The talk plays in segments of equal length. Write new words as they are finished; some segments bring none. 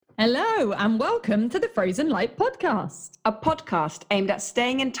Hello and welcome to the Frozen Light podcast. A podcast aimed at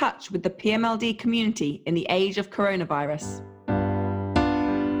staying in touch with the PMLD community in the age of coronavirus.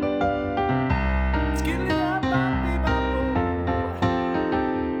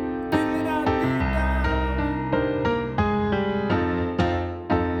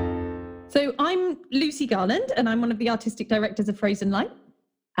 So I'm Lucy Garland and I'm one of the artistic directors of Frozen Light.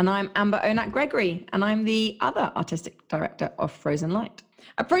 And I'm Amber Onak-Gregory and I'm the other artistic director of Frozen Light.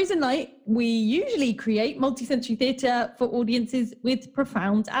 At Frozen Light, we usually create multisensory theatre for audiences with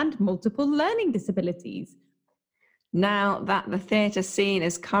profound and multiple learning disabilities. Now that the theatre scene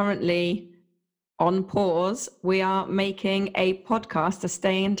is currently on pause, we are making a podcast to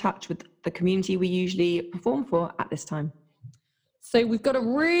stay in touch with the community we usually perform for at this time. So we've got a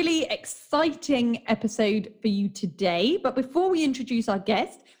really exciting episode for you today. But before we introduce our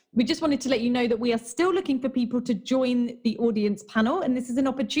guest, we just wanted to let you know that we are still looking for people to join the audience panel. And this is an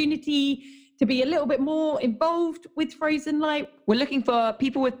opportunity to be a little bit more involved with Frozen Light. We're looking for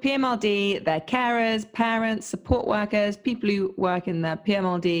people with PMLD, their carers, parents, support workers, people who work in the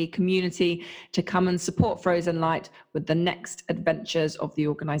PMLD community to come and support Frozen Light with the next adventures of the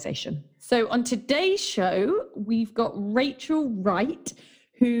organisation. So on today's show, we've got Rachel Wright,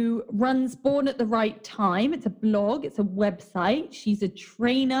 who runs Born at the Right Time. It's a blog, it's a website. She's a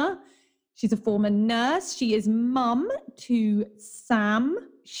trainer. She's a former nurse. She is mum to Sam.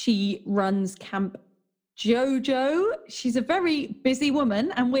 She runs Camp Jojo. She's a very busy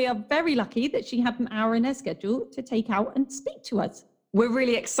woman, and we are very lucky that she had an hour in her schedule to take out and speak to us. We're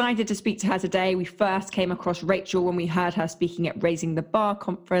really excited to speak to her today. We first came across Rachel when we heard her speaking at Raising the Bar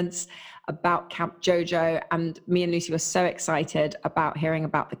conference about Camp Jojo, and me and Lucy were so excited about hearing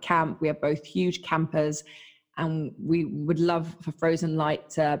about the camp. We are both huge campers, and we would love for Frozen Light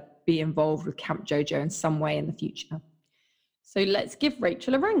to be involved with Camp Jojo in some way in the future. So let's give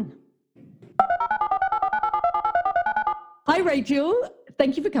Rachel a ring. Hi, Rachel.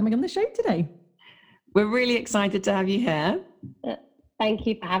 Thank you for coming on the show today. We're really excited to have you here. Thank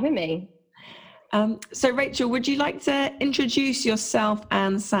you for having me. So Rachel, would you like to introduce yourself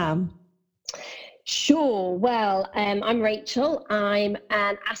and Sam? Sure. Well, I'm Rachel. I'm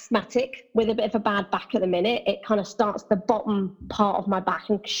an asthmatic with a bit of a bad back at the minute. It kind of starts the bottom part of my back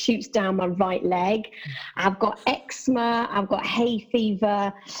and shoots down my right leg. I've got eczema. I've got hay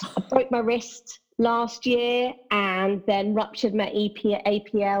fever. I broke my wrist last year and then ruptured my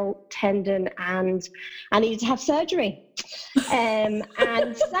APL tendon, and I needed to have surgery. And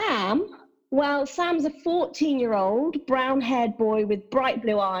Sam, well, Sam's a 14-year-old brown-haired boy with bright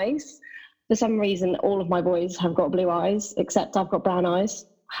blue eyes. For some reason, all of my boys have got blue eyes, except I've got brown eyes.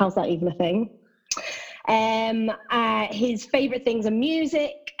 How's that even a thing? His favourite things are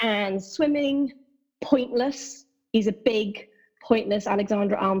music and swimming, pointless. He's a big, pointless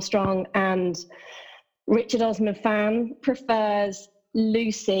Alexander Armstrong and Richard Osman fan, prefers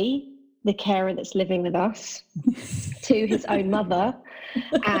Lucy, the carer that's living with us, to his own mother,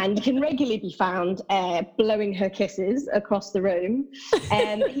 and can regularly be found blowing her kisses across the room.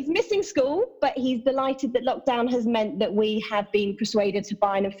 He's missing school, but he's delighted that lockdown has meant that we have been persuaded to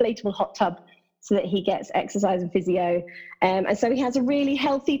buy an inflatable hot tub so that he gets exercise and physio. And so he has a really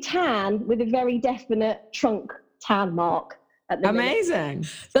healthy tan with a very definite trunk tan mark. Amazing.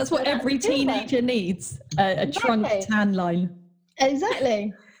 That's what every teenager needs, a trunk tan line.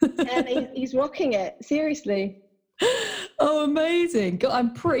 Exactly. And he's rocking it, seriously. Oh, amazing. God,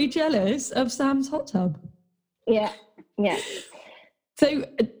 I'm pretty jealous of Sam's hot tub. Yeah. So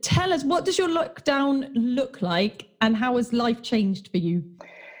tell us, what does your lockdown look like and how has life changed for you?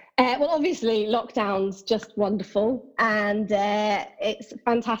 Well, obviously, lockdown's just wonderful, and it's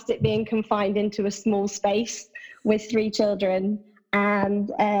fantastic being confined into a small space with 3 children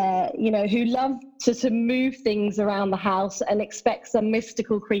and, who love to move things around the house and expect some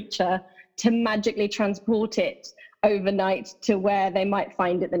mystical creature to magically transport it overnight to where they might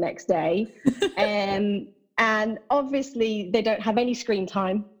find it the next day. And obviously they don't have any screen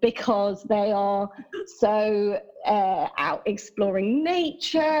time because they are so out exploring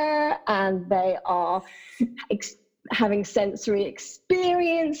nature, and they are having sensory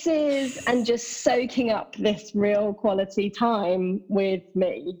experiences and just soaking up this real quality time with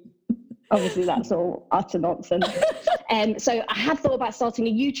me. Obviously, that's all utter nonsense. So I have thought about starting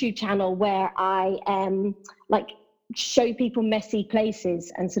a YouTube channel where I show people messy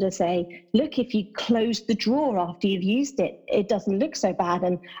places and sort of say, look, if you close the drawer after you've used it, it doesn't look so bad.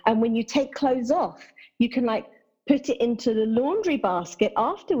 And when you take clothes off, you can put it into the laundry basket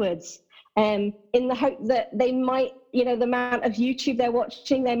afterwards. In the hope that they might, the amount of YouTube they're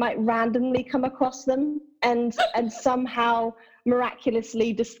watching, they might randomly come across them and somehow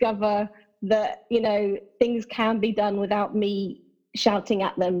miraculously discover that, you know, things can be done without me shouting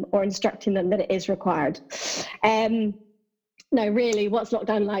at them or instructing them that it is required. No, really, what's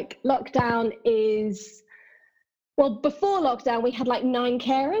lockdown like? Lockdown is, well, before lockdown, we had like 9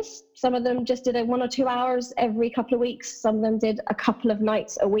 carers. Some of them just did 1 or 2 hours every couple of weeks. Some of them did a couple of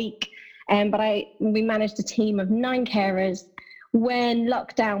nights a week. But we managed a team of 9 carers. When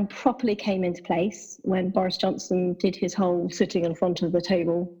lockdown properly came into place, when Boris Johnson did his whole sitting in front of the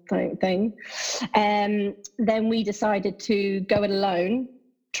table thing, then we decided to go it alone,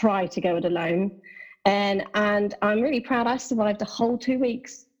 try to go it alone. And I'm really proud I survived a whole 2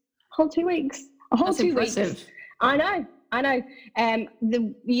 weeks. That's 2 weeks. impressive. I know. I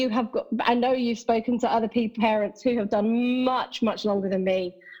know you've spoken to other parents who have done much, much longer than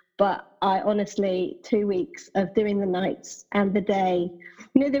me. But I honestly, 2 weeks of doing the nights and the day,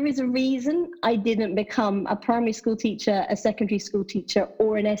 you know, there is a reason I didn't become a primary school teacher, a secondary school teacher,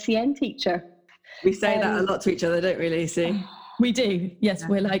 or an SEN teacher. We say that a lot to each other, don't we, Lucy? We do. Yes,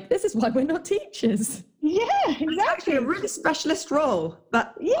 we're like, this is why we're not teachers. Yeah, exactly. It's actually a really specialist role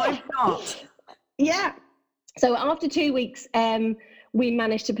that I'm not. Yeah. So after 2 weeks, we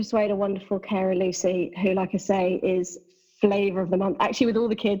managed to persuade a wonderful carer, Lucy, who, like I say, is flavour of the month, actually, with all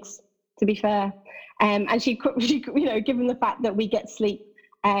the kids, to be fair. And she, you know, given the fact that we get sleep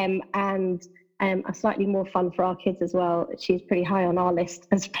and are slightly more fun for our kids as well, she's pretty high on our list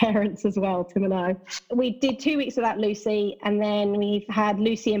as parents as well, Tim and I. We did 2 weeks without Lucy, and then we've had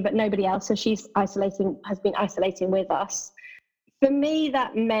Lucy in, but nobody else. So has been isolating with us. For me,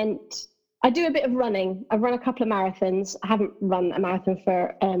 that meant I do a bit of running. I've run a couple of marathons. I haven't run a marathon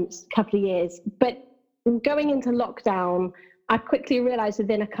for a couple of years, but going into lockdown, I quickly realised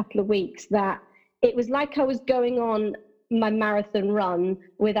within a couple of weeks that it was like I was going on my marathon run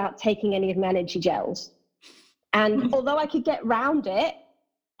without taking any of my energy gels. And although I could get round it,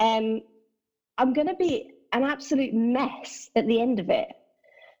 I'm going to be an absolute mess at the end of it.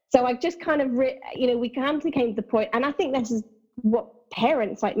 So I've just kind of, we kind of came to the point, and I think this is what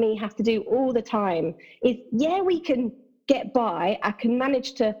parents like me have to do all the time, is, we can get by. I can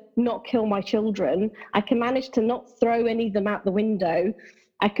manage to not kill my children. I can manage to not throw any of them out the window.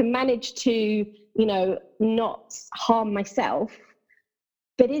 I can manage to, not harm myself.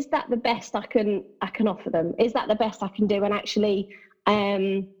 But is that the best I can offer them? Is that the best I can do? And actually,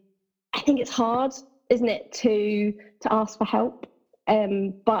 I think it's hard, isn't it, to ask for help?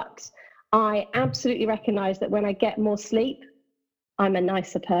 But I absolutely recognise that when I get more sleep, I'm a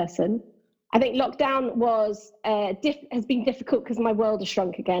nicer person. I think lockdown has been difficult because my world has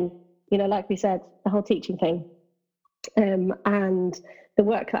shrunk again. Like we said, the whole teaching thing, and the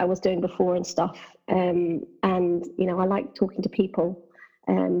work that I was doing before and stuff. And I like talking to people,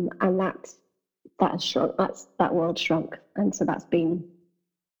 and that has shrunk. That world shrunk, and so that's been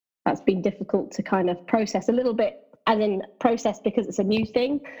difficult to kind of process a little bit, as in process because it's a new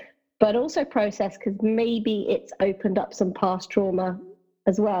thing, but also process because maybe it's opened up some past trauma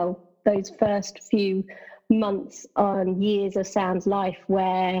as well. Those first few months and years of Sam's life,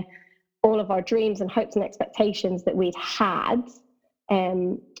 where all of our dreams and hopes and expectations that we'd had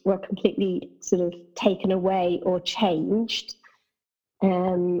were completely sort of taken away or changed.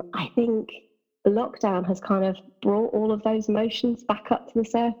 I think lockdown has kind of brought all of those emotions back up to the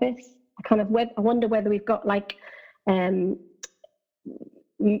surface. I wonder whether we've got like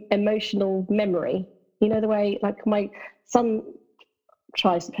emotional memory. The way like my son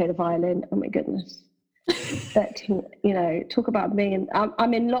tries to play the violin. Oh my goodness. But talk about being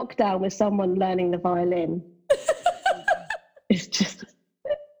I'm in lockdown with someone learning the violin. It's just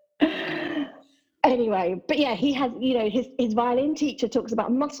anyway, but yeah, he has, his violin teacher talks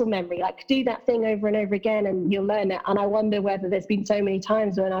about muscle memory, like do that thing over and over again and you'll learn it. And I wonder whether there's been so many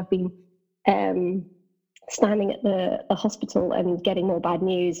times when I've been standing at the hospital and getting more bad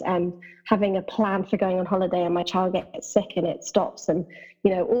news and having a plan for going on holiday and my child gets sick and it stops, and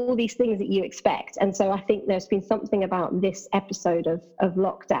all these things that you expect. And so I think there's been something about this episode of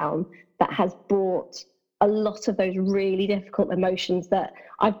lockdown that has brought a lot of those really difficult emotions that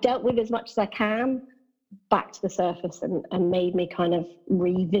I've dealt with as much as I can back to the surface and made me kind of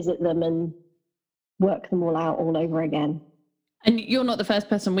revisit them and work them all out all over again. And you're not the first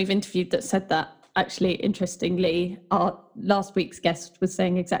person we've interviewed that said that. Actually, interestingly, our last week's guest was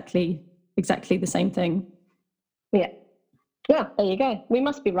saying exactly the same thing. Yeah, there you go. We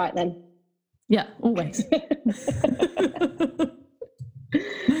must be right then. Yeah, always.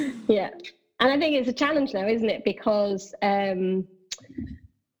 Yeah, and I think it's a challenge now, isn't it? Because I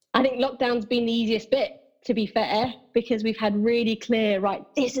think lockdown's been the easiest bit, to be fair, because we've had really clear, right,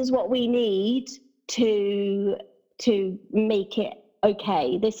 this is what we need to to make it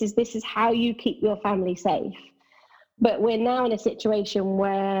okay. This is how you keep your family safe. But we're now in a situation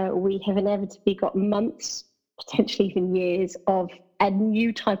where we have inevitably got months, potentially even years, of a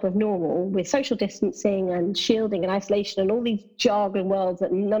new type of normal with social distancing and shielding and isolation and all these jargon words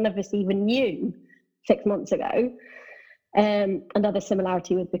that none of us even knew 6 months ago. Another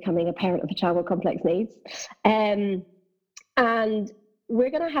similarity with becoming a parent of a child with complex needs. And we're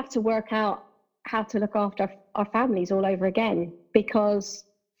going to have to work out how to look after our families all over again, because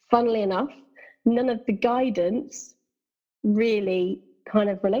funnily enough, none of the guidance really kind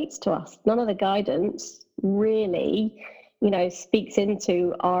of relates to us. None of the guidance really, speaks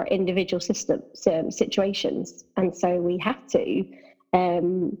into our individual situations. And so we have to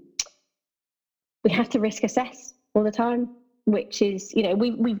risk assess all the time, which is,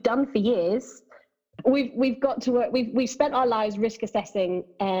 we've done for years. We've got to work. We've spent our lives risk assessing,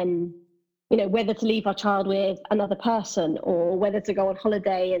 whether to leave our child with another person or whether to go on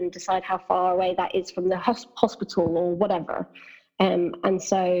holiday and decide how far away that is from the hospital or whatever. And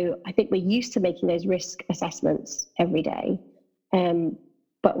so I think we're used to making those risk assessments every day,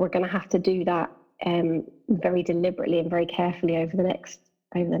 but we're going to have to do that very deliberately and very carefully over the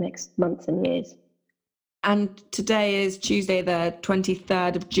next months and years. And today is Tuesday, the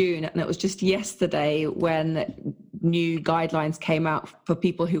 23rd of June, and it was just yesterday when new guidelines came out for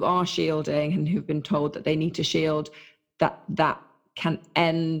people who are shielding and who've been told that they need to shield, that can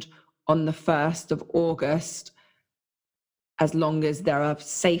end on the 1st of August, as long as there are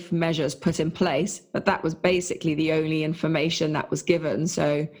safe measures put in place. But that was basically the only information that was given.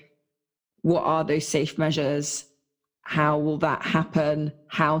 So what are those safe measures? How will that happen?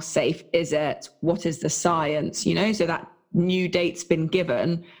 How safe is it? What is the science? So that new date's been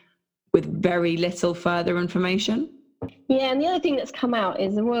given with very little further information. Yeah, and the other thing that's come out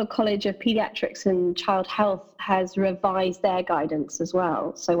is the Royal College of Paediatrics and Child Health has revised their guidance as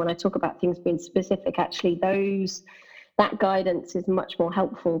well. So when I talk about things being specific, actually that guidance is much more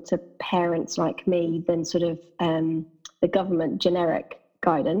helpful to parents like me than sort of the government generic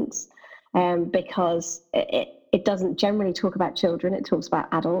guidance, because it doesn't generally talk about children, it talks about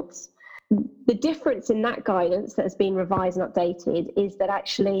adults. The difference in that guidance that has been revised and updated is that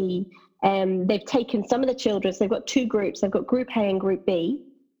actually they've taken some of the children, so they've got two groups, they've got Group A and Group B.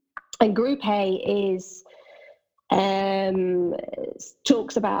 And Group A is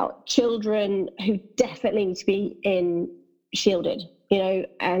talks about children who definitely need to be shielded,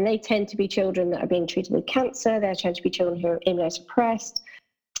 and they tend to be children that are being treated with cancer, they tend to be children who are immunosuppressed,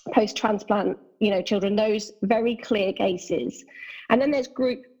 post-transplant, children, those very clear cases. And then there's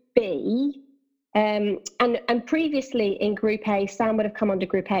Group B, and previously in Group A, Sam would have come under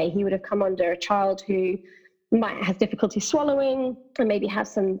Group A. He would have come under a child who might have difficulty swallowing and maybe have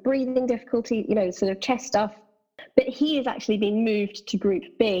some breathing difficulty, sort of chest stuff. But he has actually been moved to Group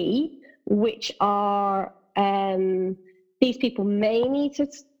B, which are these people may need to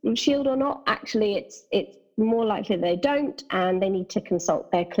shield or not. Actually, it's more likely they don't, and they need to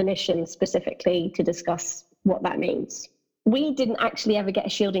consult their clinician specifically to discuss what that means. We didn't actually ever get a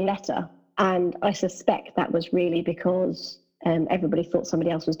shielding letter, and I suspect that was really because everybody thought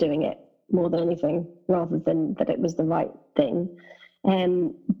somebody else was doing it more than anything, rather than that it was the right thing.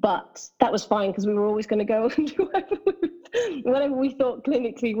 But that was fine, because we were always going to go and do whatever we thought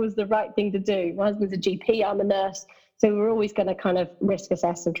clinically was the right thing to do. My husband's a GP, I'm a nurse, so we were always going to kind of risk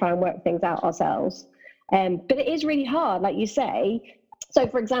assess and try and work things out ourselves. But it is really hard, like you say. So,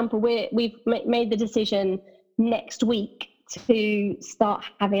 for example, we've made the decision next week to start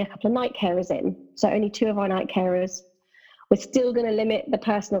having a couple of night carers in. So only 2 of our night carers. We're still going to limit the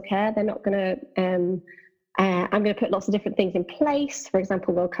personal care. They're not going to, I'm going to put lots of different things in place. For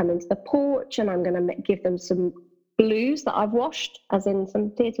example, they'll come into the porch and I'm going to give them some blues that I've washed, as in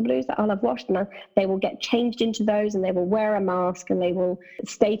some theatre blues that I'll have washed, and they will get changed into those, and they will wear a mask, and they will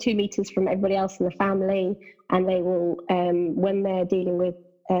stay 2 meters from everybody else in the family, and they will, when they're dealing with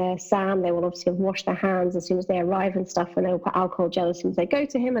Sam, they will obviously wash their hands as soon as they arrive and stuff, and they'll put alcohol gel as soon as they go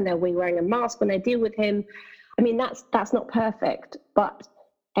to him, and they'll be wearing a mask when they deal with him. I mean, that's not perfect, but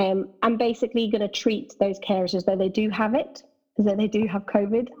I'm basically going to treat those carers as though they do have it, as though they do have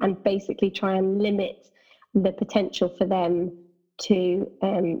COVID, and basically try and limit the potential for them to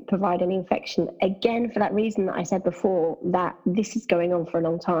provide any infection. Again, for that reason that I said before, that this is going on for a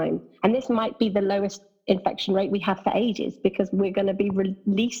long time. And this might be the lowest infection rate we have for ages, because we're going to be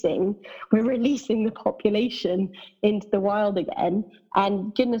releasing the population into the wild again.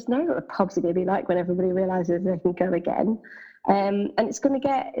 And goodness knows what the pubs are going to be like when everybody realizes they can go again. And it's going to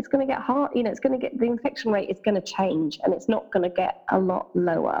get hard, the infection rate is going to change, and it's not going to get a lot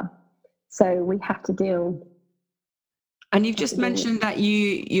lower. So we have to deal And you've just mentioned that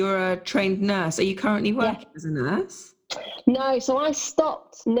you're a trained nurse. Are you currently working as a nurse? No, so I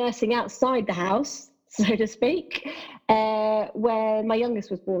stopped nursing outside the house, so to speak, where my youngest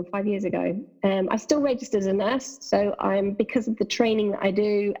was born 5 years ago. I still registered as a nurse, so because of the training that I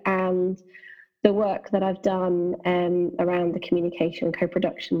do and the work that I've done around the communication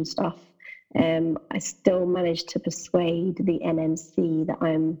co-production stuff, I still managed to persuade the NMC that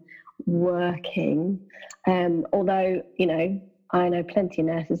I'm working. Although, I know plenty of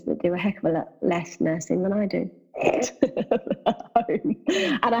nurses that do a heck of a lot less nursing than I do. And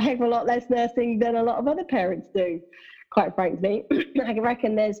a heck of a lot less nursing than a lot of other parents do, quite frankly. I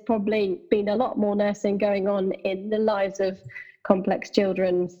reckon there's probably been a lot more nursing going on in the lives of complex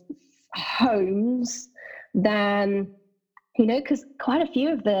children's homes than, because quite a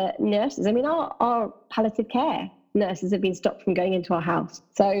few of the nurses, our palliative care nurses have been stopped from going into our house.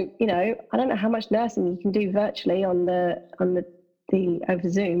 So, I don't know how much nursing you can do virtually on the over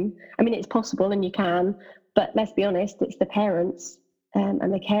Zoom. It's possible and you can, but let's be honest, it's the parents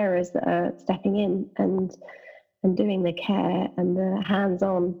and the carers that are stepping in and doing the care and the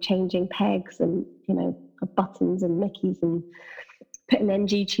hands-on changing pegs and, buttons and Mickeys and putting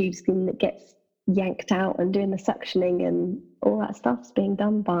NG tubes in that gets yanked out and doing the suctioning and all that stuff's being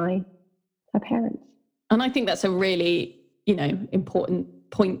done by our parents. And I think that's a really, important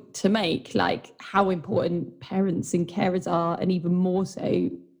point to make, like how important parents and carers are, and even more so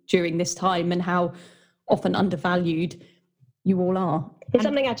during this time, and how often undervalued you all are. It's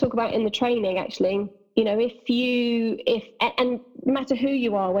something I talk about in the training, actually. And no matter who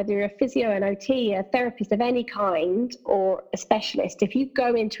you are, whether you're a physio, an OT, a therapist of any kind, or a specialist, if you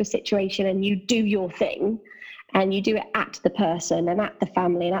go into a situation and you do your thing, and you do it at the person and at the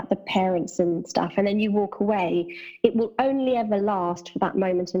family and at the parents and stuff, and then you walk away, it will only ever last for that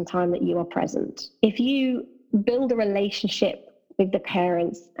moment in time that you are present. If you build a relationship with the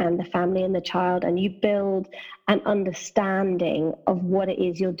parents and the family and the child, and you build an understanding of what it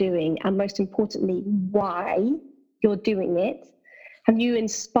is you're doing, and most importantly, why you're doing it, and you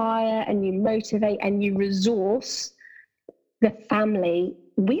inspire and you motivate and you resource the family,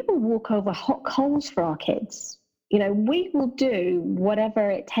 we will walk over hot coals for our kids. We will do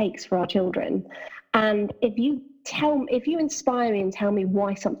whatever it takes for our children. And if you inspire me and tell me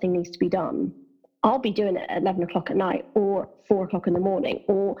why something needs to be done, I'll be doing it at 11 o'clock at night or 4 o'clock in the morning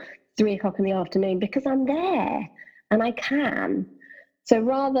or 3 o'clock in the afternoon, because I'm there and I can. So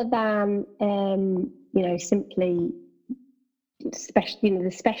rather than, simply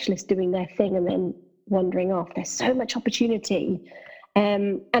the specialists doing their thing and then wandering off, there's so much opportunity.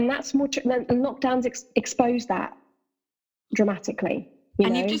 And that's more, and lockdowns expose that dramatically.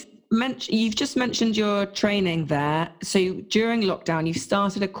 And you've just mentioned your training there. So during lockdown, you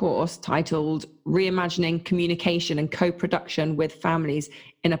started a course titled Reimagining Communication and Co-Production with Families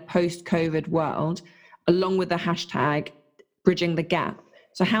in a Post-COVID World, along with the hashtag Bridging the Gap.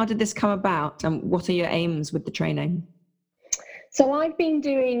 So how did this come about, and what are your aims with the training? So I've been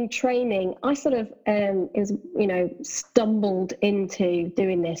doing training. I sort of stumbled into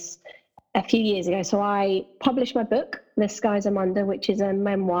doing this a few years ago. So I published my book, The Skies Are Under, which is a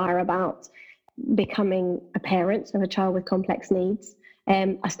memoir about becoming a parent of a child with complex needs.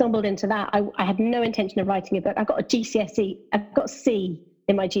 I stumbled into that. I had no intention of writing a book. I got a GCSE. I've got a C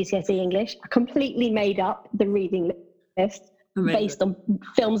in my GCSE English. I completely made up the reading list based on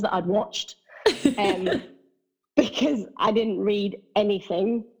films that I'd watched. Because I didn't read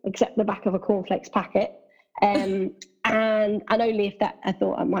anything except the back of a cornflakes packet. And only if that I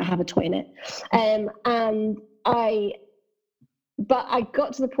thought I might have a toy in it. But I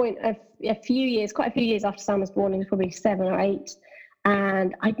got to the point of quite a few years after Sam was born, he was probably 7 or 8.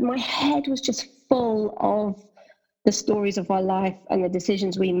 And my head was just full of the stories of our life and the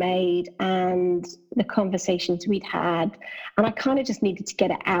decisions we made and the conversations we'd had. And I kind of just needed to get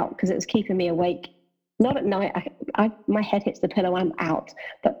it out because it was keeping me awake. Not at night, my head hits the pillow, I'm out,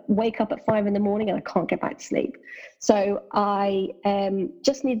 but wake up at 5 a.m. and I can't get back to sleep. So I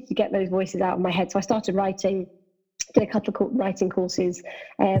just needed to get those voices out of my head. So I started writing, did a couple of writing courses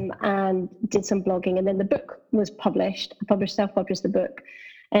and did some blogging. And then the book was published. I self-published the book.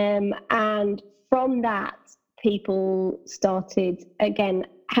 And from that, people started, again,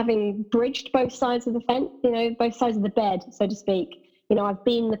 having bridged both sides of the fence, both sides of the bed, so to speak. I've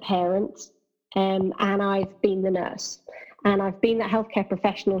been the parent. And I've been the nurse, and I've been that healthcare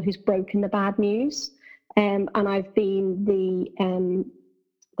professional who's broken the bad news, and I've been the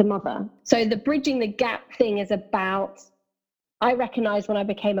mother. So the bridging the gap thing is about, I recognized when I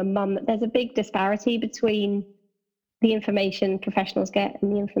became a mum that there's a big disparity between the information professionals get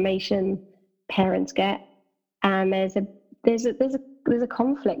and the information parents get, and there's a there's a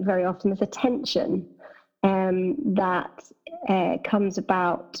conflict very often. There's a tension that comes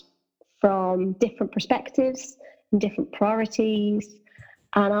about from different perspectives and different priorities.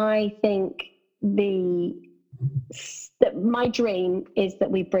 And I think that my dream is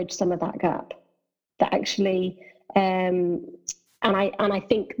that we bridge some of that gap. That actually, and I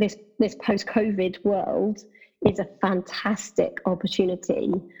think this post-COVID world is a fantastic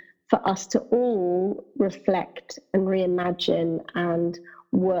opportunity for us to all reflect and reimagine and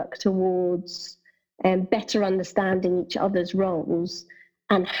work towards better understanding each other's roles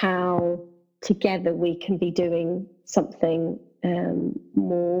and how together we can be doing something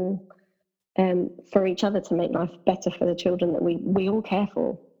more for each other to make life better for the children that we all care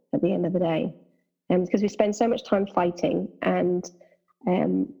for at the end of the day. Because we spend so much time fighting and,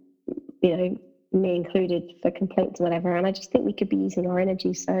 me included, for complaints or whatever. And I just think we could be using our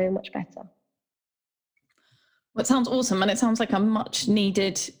energy so much better. Well, it sounds awesome. And it sounds like a much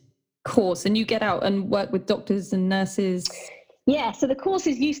needed course. And you get out and work with doctors and nurses. Yeah. So the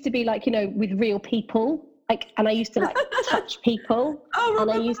courses used to be like, with real people, and I used to touch people.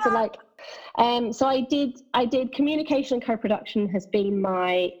 And I used to so I did communication and co-production has been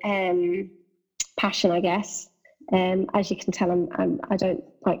my passion, I guess. As you can tell, I don't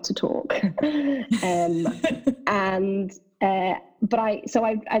like to talk. But I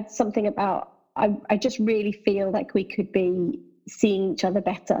something about, I just really feel like we could be seeing each other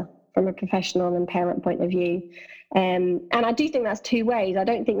better from a professional and parent point of view. And I do think that's two ways. I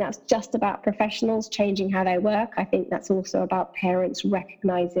don't think that's just about professionals changing how they work. I think that's also about parents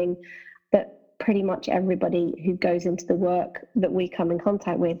recognizing that pretty much everybody who goes into the work that we come in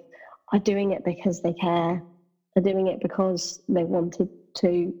contact with are doing it because they care. They're doing it because they wanted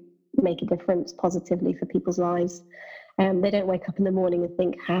to make a difference positively for people's lives. They don't wake up in the morning and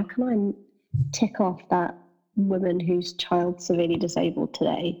think, how can I tick off that woman whose child's severely disabled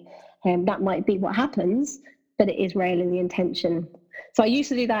today? That might be what happens, but it is rarely the intention. So I used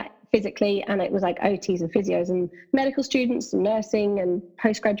to do that physically, and it was like OTs and physios and medical students and nursing and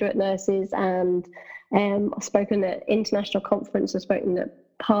postgraduate nurses. And I've spoken at international conference, I've spoken at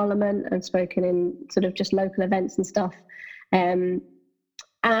Parliament and spoken in sort of just local events and stuff. And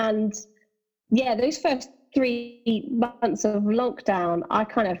yeah, those first 3 months of lockdown, I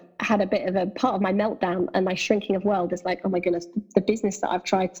kind of had a bit of a part of my meltdown and my shrinking of world is like, oh my goodness, the business that I've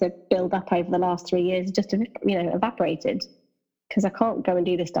tried to build up over the last 3 years just, evaporated because I can't go and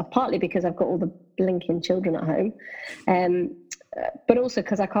do this stuff, partly because I've got all the blinking children at home. But also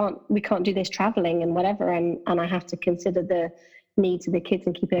because we can't do this traveling and whatever. And I have to consider the needs of the kids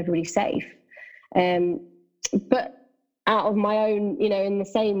and keeping everybody safe. But out of my own, in the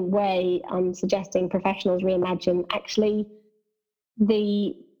same way, I'm suggesting professionals reimagine. Actually,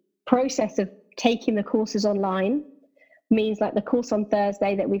 the process of taking the courses online means like the course on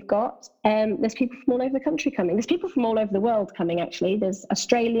Thursday that we've got, there's people from all over the country coming. There's people from all over the world coming, actually. There's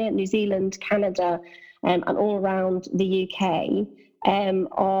Australia, New Zealand, Canada, and all around the UK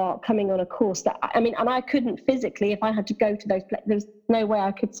are coming on a course that, and I couldn't physically, if I had to go to those places, there's no way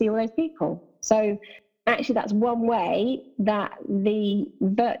I could see all those people. So actually that's one way that the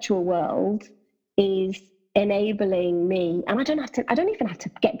virtual world is enabling me, and I don't even have to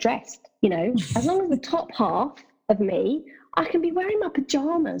get dressed, as long as the top half of me, I can be wearing my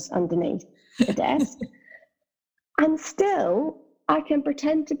pajamas underneath the desk and still I can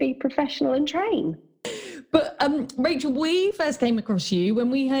pretend to be professional and train. But Rachel, we first came across you when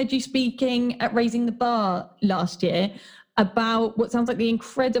we heard you speaking at Raising the Bar last year about what sounds like the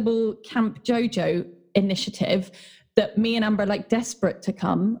incredible Camp Jojo initiative that me and Amber are desperate to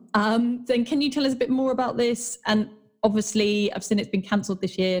come. Then can you tell us a bit more about this? And obviously I've seen it's been cancelled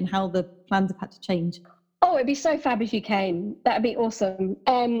this year and how the plans have had to change. Oh, it'd be so fab if you came. That'd be awesome.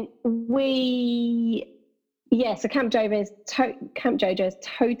 So Camp Jojo is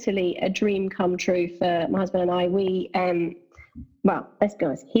totally a dream come true for my husband and I. Well, let's be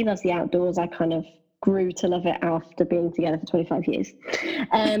honest, he loves the outdoors. I kind of grew to love it after being together for 25 years.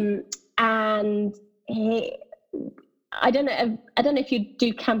 And I don't know if you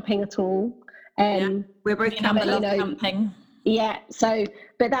do camping at all. We're both camping. Yeah, so,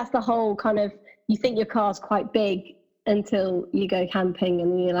 but that's the whole kind of, you think your car's quite big until you go camping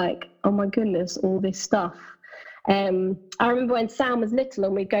and you're like, oh my goodness, all this stuff. I remember when Sam was little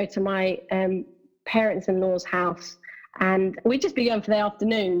and we'd go to my parents-in-law's house and we'd just be going for the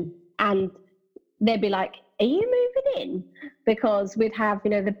afternoon and they'd be like, are you moving in? Because we'd have,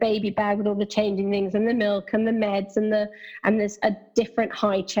 the baby bag with all the changing things and the milk and the meds and there's a different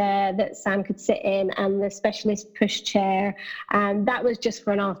high chair that Sam could sit in and the specialist push chair. And that was just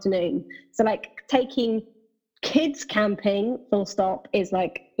for an afternoon. So taking Kids camping, full stop, is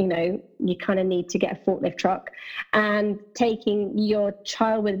like, you kind of need to get a forklift truck. And taking your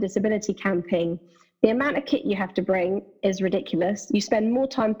child with a disability camping, the amount of kit you have to bring is ridiculous. You spend more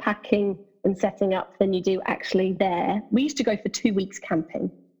time packing and setting up than you do actually there. We used to go for 2 weeks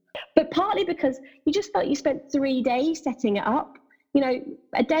camping, but partly because you just felt you spent 3 days setting it up.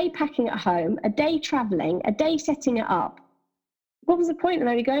 A day packing at home, a day traveling, a day setting it up. What was the point of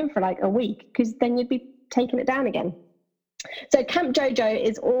only going for like a week? Because then you'd be taking it down again. So Camp Jojo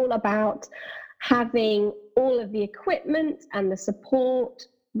is all about having all of the equipment and the support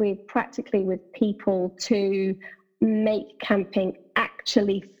with people to make camping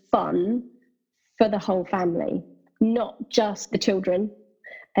actually fun for the whole family, not just the children,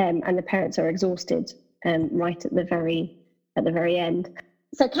 and the parents are exhausted right at the very end.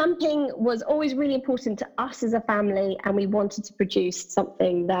 So camping was always really important to us as a family, and we wanted to produce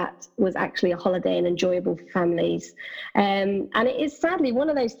something that was actually a holiday and enjoyable for families. And it is sadly one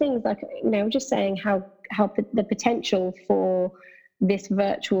of those things, like, just saying how the potential for this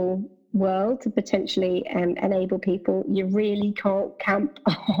virtual world to potentially enable people, you really can't camp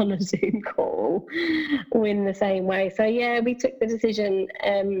on a Zoom call in the same way. So yeah, we took the decision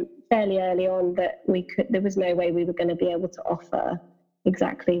fairly early on that there was no way we were going to be able to offer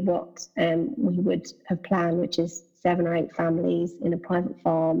exactly what we would have planned, which is 7 or 8 families in a private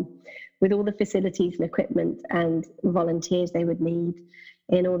farm with all the facilities and equipment and volunteers they would need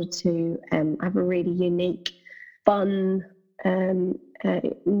in order to have a really unique, fun,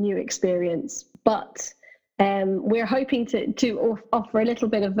 new experience. But we're hoping to offer a little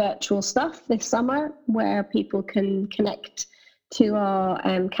bit of virtual stuff this summer where people can connect to our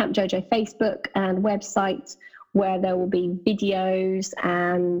Camp Jojo Facebook and website, where there will be videos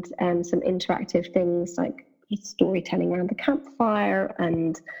and some interactive things like storytelling around the campfire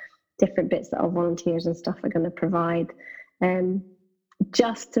and different bits that our volunteers and stuff are going to provide,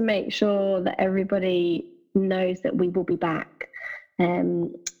 just to make sure that everybody knows that we will be back.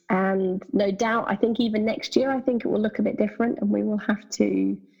 And no doubt, I think even next year, I think it will look a bit different, and we'll have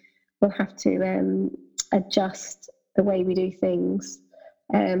to adjust the way we do things.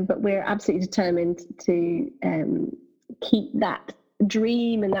 But we're absolutely determined to keep that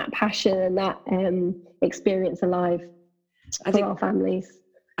dream and that passion and that experience alive for our families.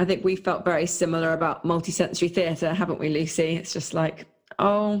 I think we felt very similar about multisensory theatre, haven't we, Lucy? It's just like,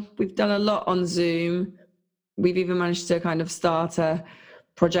 we've done a lot on Zoom. We've even managed to kind of start a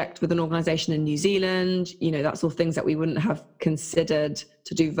project with an organisation in New Zealand. That's all things that we wouldn't have considered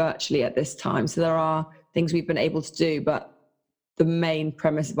to do virtually at this time. So there are things we've been able to do, but the main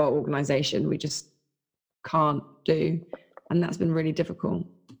premise of our organisation we just can't do, and that's been really difficult.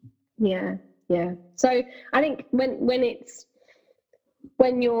 Yeah. So I think when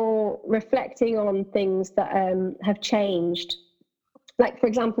you're reflecting on things that have changed, like for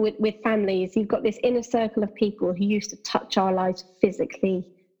example with families, you've got this inner circle of people who used to touch our lives physically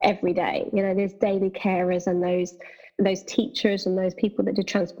every day. There's daily carers and those teachers and those people that did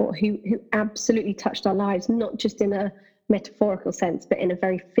transport who absolutely touched our lives, not just in a metaphorical sense, but in a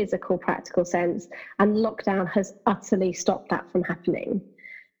very physical, practical sense. And lockdown has utterly stopped that from happening.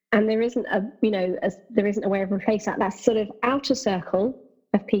 And there isn't a way of replacing that. That's sort of outer circle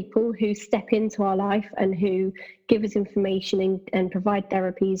of people who step into our life and who give us information and provide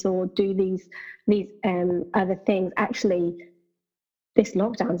therapies or do these other things. Actually, this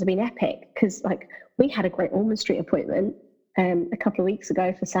lockdown's been epic, because we had a great Ormond Street appointment a couple of weeks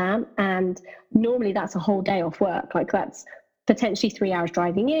ago for Sam, and normally that's a whole day off work. That's potentially 3 hours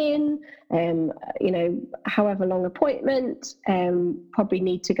driving in, however long appointment, probably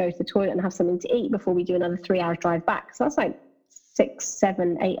need to go to the toilet and have something to eat before we do another 3 hours drive back. So that's like 6,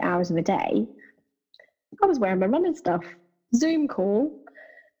 7, 8 hours of a day. I was wearing my running stuff. Zoom call,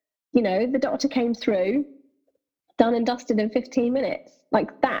 the doctor came through, done and dusted in 15 minutes.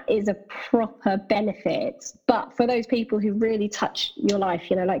 That is a proper benefit. But for those people who really touch your life,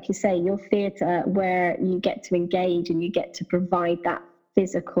 like you say, your theatre, where you get to engage and you get to provide that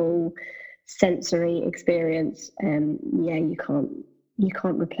physical sensory experience, you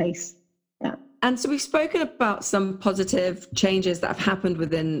can't replace that. And so we've spoken about some positive changes that have happened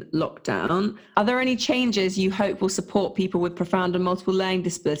within lockdown. Are there any changes you hope will support people with profound and multiple learning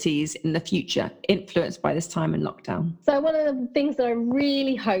disabilities in the future, influenced by this time in lockdown? So one of the things that I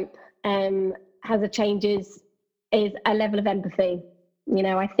really hope has a change is a level of empathy.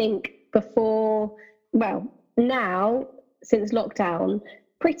 I think now, since lockdown,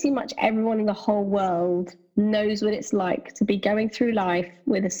 pretty much everyone in the whole world knows what it's like to be going through life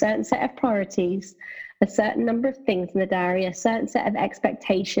with a certain set of priorities a certain number of things in the diary, a certain set of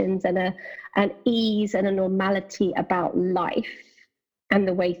expectations, and an ease and a normality about life and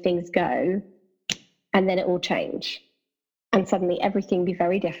the way things go, and then it will change. And suddenly everything be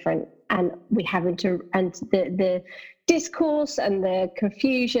very different, and the discourse and the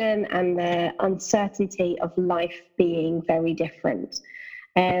confusion and the uncertainty of life being very different.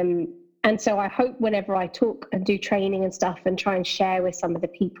 And so I hope whenever I talk and do training and stuff and try and share with some of the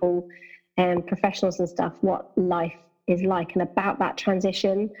people and professionals and stuff what life is like and about that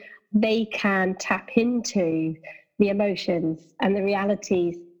transition, they can tap into the emotions and the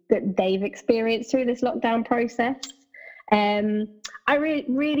realities that they've experienced through this lockdown process. I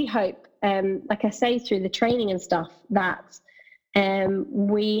really hope, like I say, through the training and stuff, that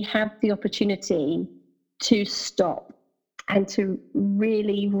we have the opportunity to stop and to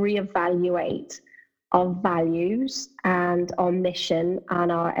really reevaluate our values and our mission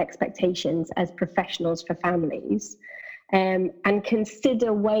and our expectations as professionals for families, and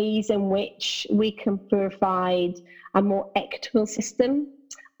consider ways in which we can provide a more equitable system,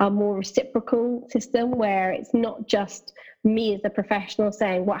 a more reciprocal system, where it's not just me as a professional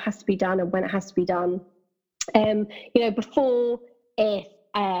saying what has to be done and when it has to be done. Before, if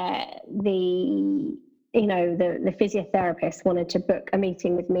the physiotherapist wanted to book a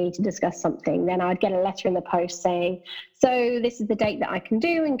meeting with me to discuss something, then I'd get a letter in the post saying, so this is the date that I can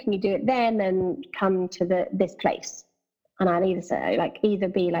do, and can you do it then, and come to this place. And I'd either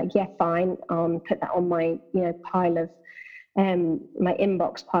be like, yeah, fine, put that on my pile of my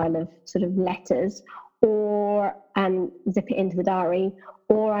inbox pile of sort of letters, and zip it into the diary,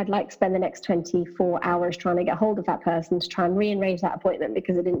 or I'd spend the next 24 hours trying to get hold of that person to try and rearrange that appointment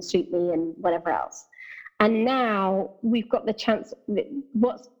because it didn't suit me and whatever else. And now we've got the chance.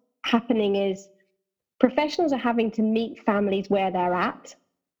 What's happening is professionals are having to meet families where they're at,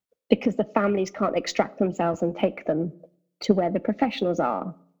 because the families can't extract themselves and take them to where the professionals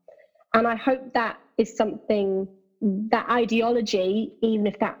are. And I hope that is something, that ideology, even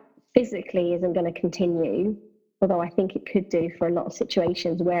if that physically isn't going to continue, although I think it could do for a lot of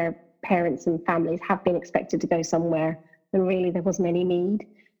situations where parents and families have been expected to go somewhere when really there wasn't any need.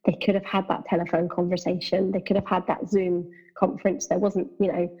 They could have had that telephone conversation. They could have had that Zoom conference. There wasn't,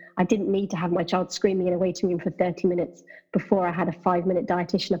 I didn't need to have my child screaming in a waiting room for 30 minutes before I had a 5-minute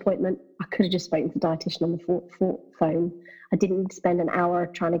dietitian appointment. I could have just spoken to the dietitian on the phone. I didn't need to spend an hour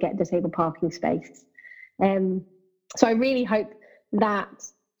trying to get a disabled parking space. So I really hope that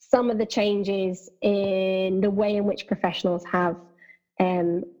some of the changes in the way in which professionals have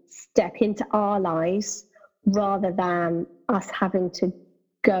step into our lives, rather than us having to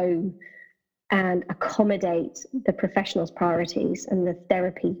go and accommodate the professionals' priorities and the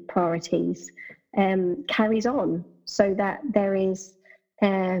therapy priorities, carries on, so that there is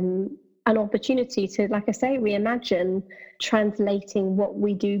an opportunity to, like I say, reimagine translating what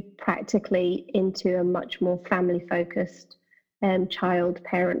we do practically into a much more family-focused, child,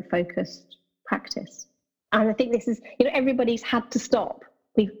 parent-focused practice. And I think this is, everybody's had to stop.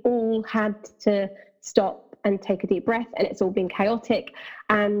 We've all had to stop and take a deep breath, and it's all been chaotic.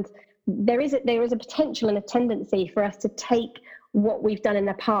 And there is a potential and a tendency for us to take what we've done in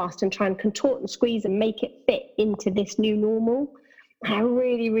the past and try and contort and squeeze and make it fit into this new normal. I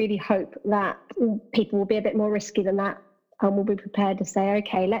really, really hope that people will be a bit more risky than that, and will be prepared to say,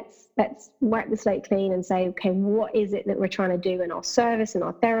 okay, let's wipe the slate clean and say, okay, what is it that we're trying to do in our service and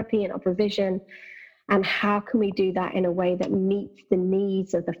our therapy and our provision, and how can we do that in a way that meets the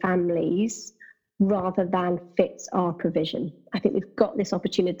needs of the families rather than fits our provision. I think we've got this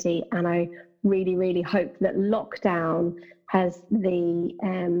opportunity, and I really, really hope that lockdown is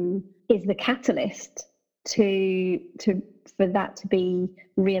the catalyst for that to be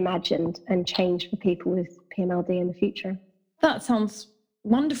reimagined and changed for people with PMLD in the future. That sounds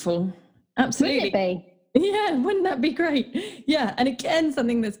wonderful. Absolutely. Wouldn't it be? Yeah, wouldn't that be great? Yeah, and again,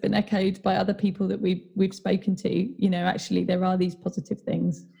 something that's been echoed by other people that we've spoken to. Actually, there are these positive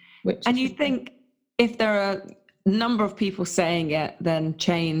things. And you think if there are a number of people saying it, then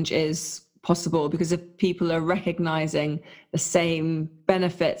change is possible, because if people are recognizing the same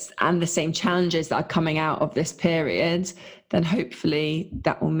benefits and the same challenges that are coming out of this period, then hopefully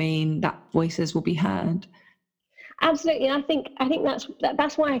that will mean that voices will be heard. Absolutely. And I think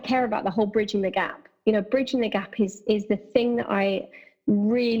that's why I care about the whole bridging the gap. Bridging the gap is the thing that I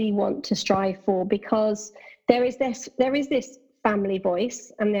really want to strive for, because there is this family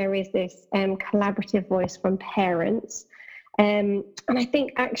voice, and there is this collaborative voice from parents. And I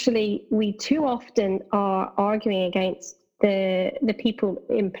think actually we too often are arguing against the people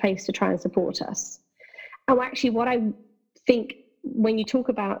in place to try and support us. And actually what I think when you talk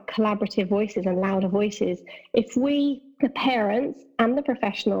about collaborative voices and louder voices, if we, the parents and the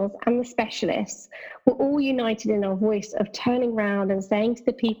professionals and the specialists, were all united in our voice of turning around and saying to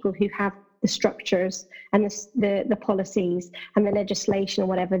the people who have the structures and the policies and the legislation or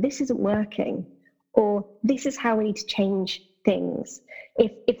whatever, this isn't working, or this is how we need to change things.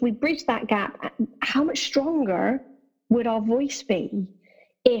 If we bridge that gap, how much stronger would our voice be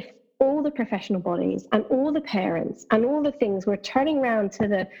if all the professional bodies and all the parents and all the things were turning around to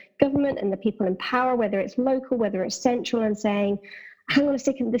the government and the people in power, whether it's local, whether it's central, and saying, hang on a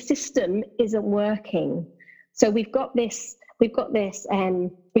second, the system isn't working. So we've got this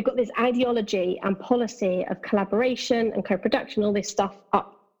ideology and policy of collaboration and co-production, all this stuff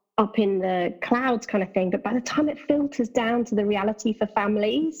up in the clouds kind of thing. But by the time it filters down to the reality for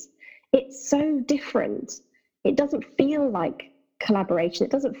families, it's so different. It doesn't feel like collaboration.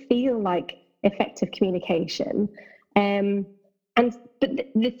 It doesn't feel like effective communication. But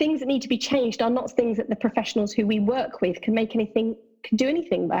the things that need to be changed are not things that the professionals who we work with can do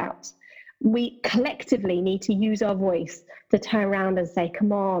anything about. We collectively need to use our voice to turn around and say,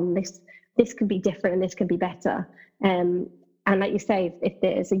 come on, this can be different and this can be better. And like you say, if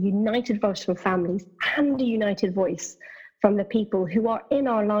there's a united voice from families and a united voice from the people who are in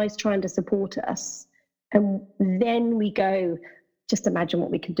our lives trying to support us, and then we go, just imagine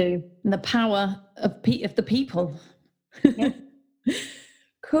what we could do. And the power of the people. Yeah.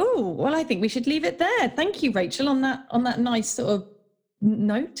 Cool. Well, I think we should leave it there. Thank you, Rachel, on that nice sort of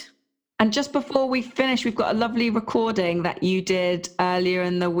note. And just before we finish, we've got a lovely recording that you did earlier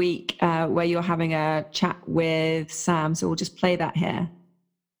in the week where you're having a chat with Sam. So we'll just play that here.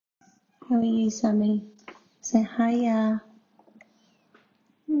 How are you, Sammy? Say hiya.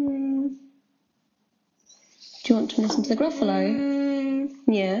 Do you want to listen to the Gruffalo?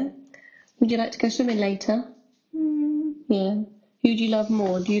 Yeah. Would you like to go swimming later? Yeah. Who do you love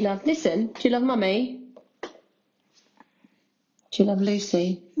more? Do you love Mummy? Do you love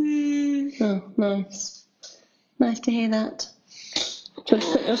Lucy? Oh, nice. Nice to hear that. Do you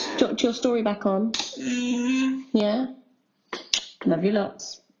want to put your story back on? Yeah? Love you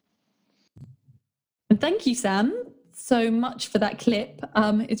lots. And thank you, Sam, so much for that clip.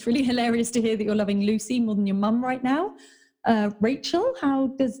 It's really hilarious to hear that you're loving Lucy more than your mum right now. Rachel, how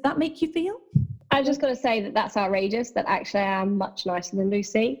does that make you feel? I just got to say that that's outrageous, that actually I am much nicer than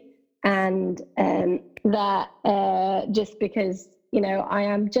Lucy. And that just because, I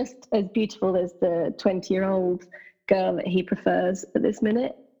am just as beautiful as the 20-year-old girl that he prefers at this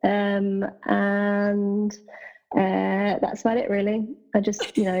minute. And that's about it, really. I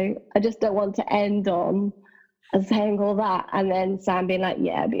just don't want to end on saying all that and then Sam being like,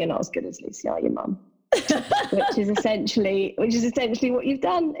 yeah, but you're not as good as Lucy, are you, Mum? which is essentially what you've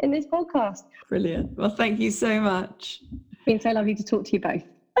done in this podcast. Brilliant. Well, thank you so much. It's been so lovely to talk to you both.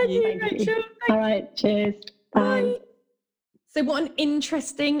 Thank you, Rachel. All right, cheers. Bye. So what an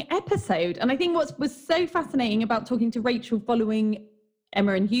interesting episode. And I think what was so fascinating about talking to Rachel following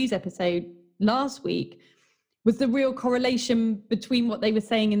Emma and Hugh's episode last week was the real correlation between what they were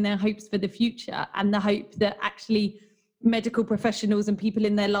saying in their hopes for the future and the hope that actually medical professionals and people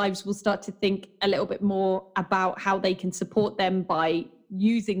in their lives will start to think a little bit more about how they can support them by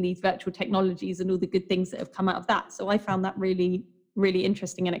using these virtual technologies and all the good things that have come out of that. So I found that really, really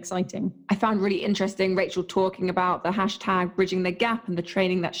interesting and exciting. I found really interesting Rachel talking about the hashtag Bridging the Gap and the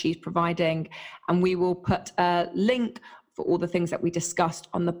training that she's providing. And we will put a link for all the things that we discussed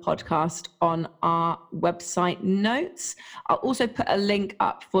on the podcast on our website notes. I'll also put a link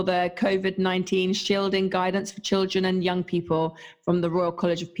up for the COVID-19 shielding guidance for children and young people from the Royal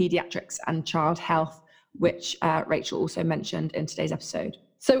College of Paediatrics and Child Health, which Rachel also mentioned in today's episode.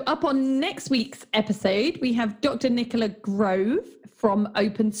 So up on next week's episode, we have Dr. Nicola Grove from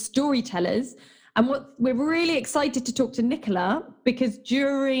Open Storytellers. And we're really excited to talk to Nicola because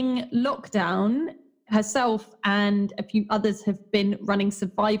during lockdown, herself and a few others have been running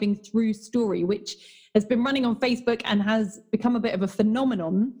Surviving Through Story, which has been running on Facebook and has become a bit of a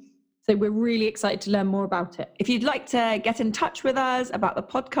phenomenon. So we're really excited to learn more about it. If you'd like to get in touch with us about the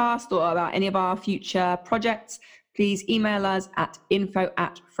podcast or about any of our future projects, please email us at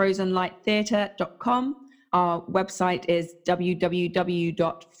info@frozenlighttheatre.com. Our website is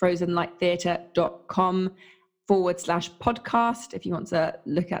www.frozenlighttheatre.com/podcast if you want to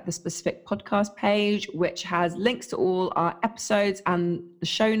look at the specific podcast page, which has links to all our episodes and the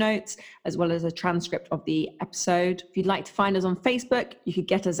show notes, as well as a transcript of the episode. If you'd like to find us on Facebook, you could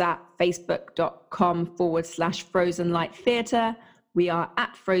get us at facebook.com/frozenlighttheatre. We are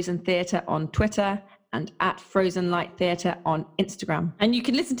at Frozen Theatre on Twitter and at Frozen Light Theatre on Instagram. And you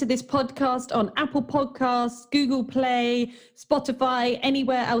can listen to this podcast on Apple Podcasts, Google Play, Spotify,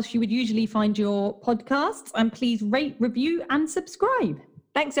 anywhere else you would usually find your podcasts. And please rate, review, and subscribe.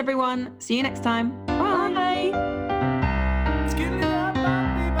 Thanks, everyone. See you next time. Bye. Bye.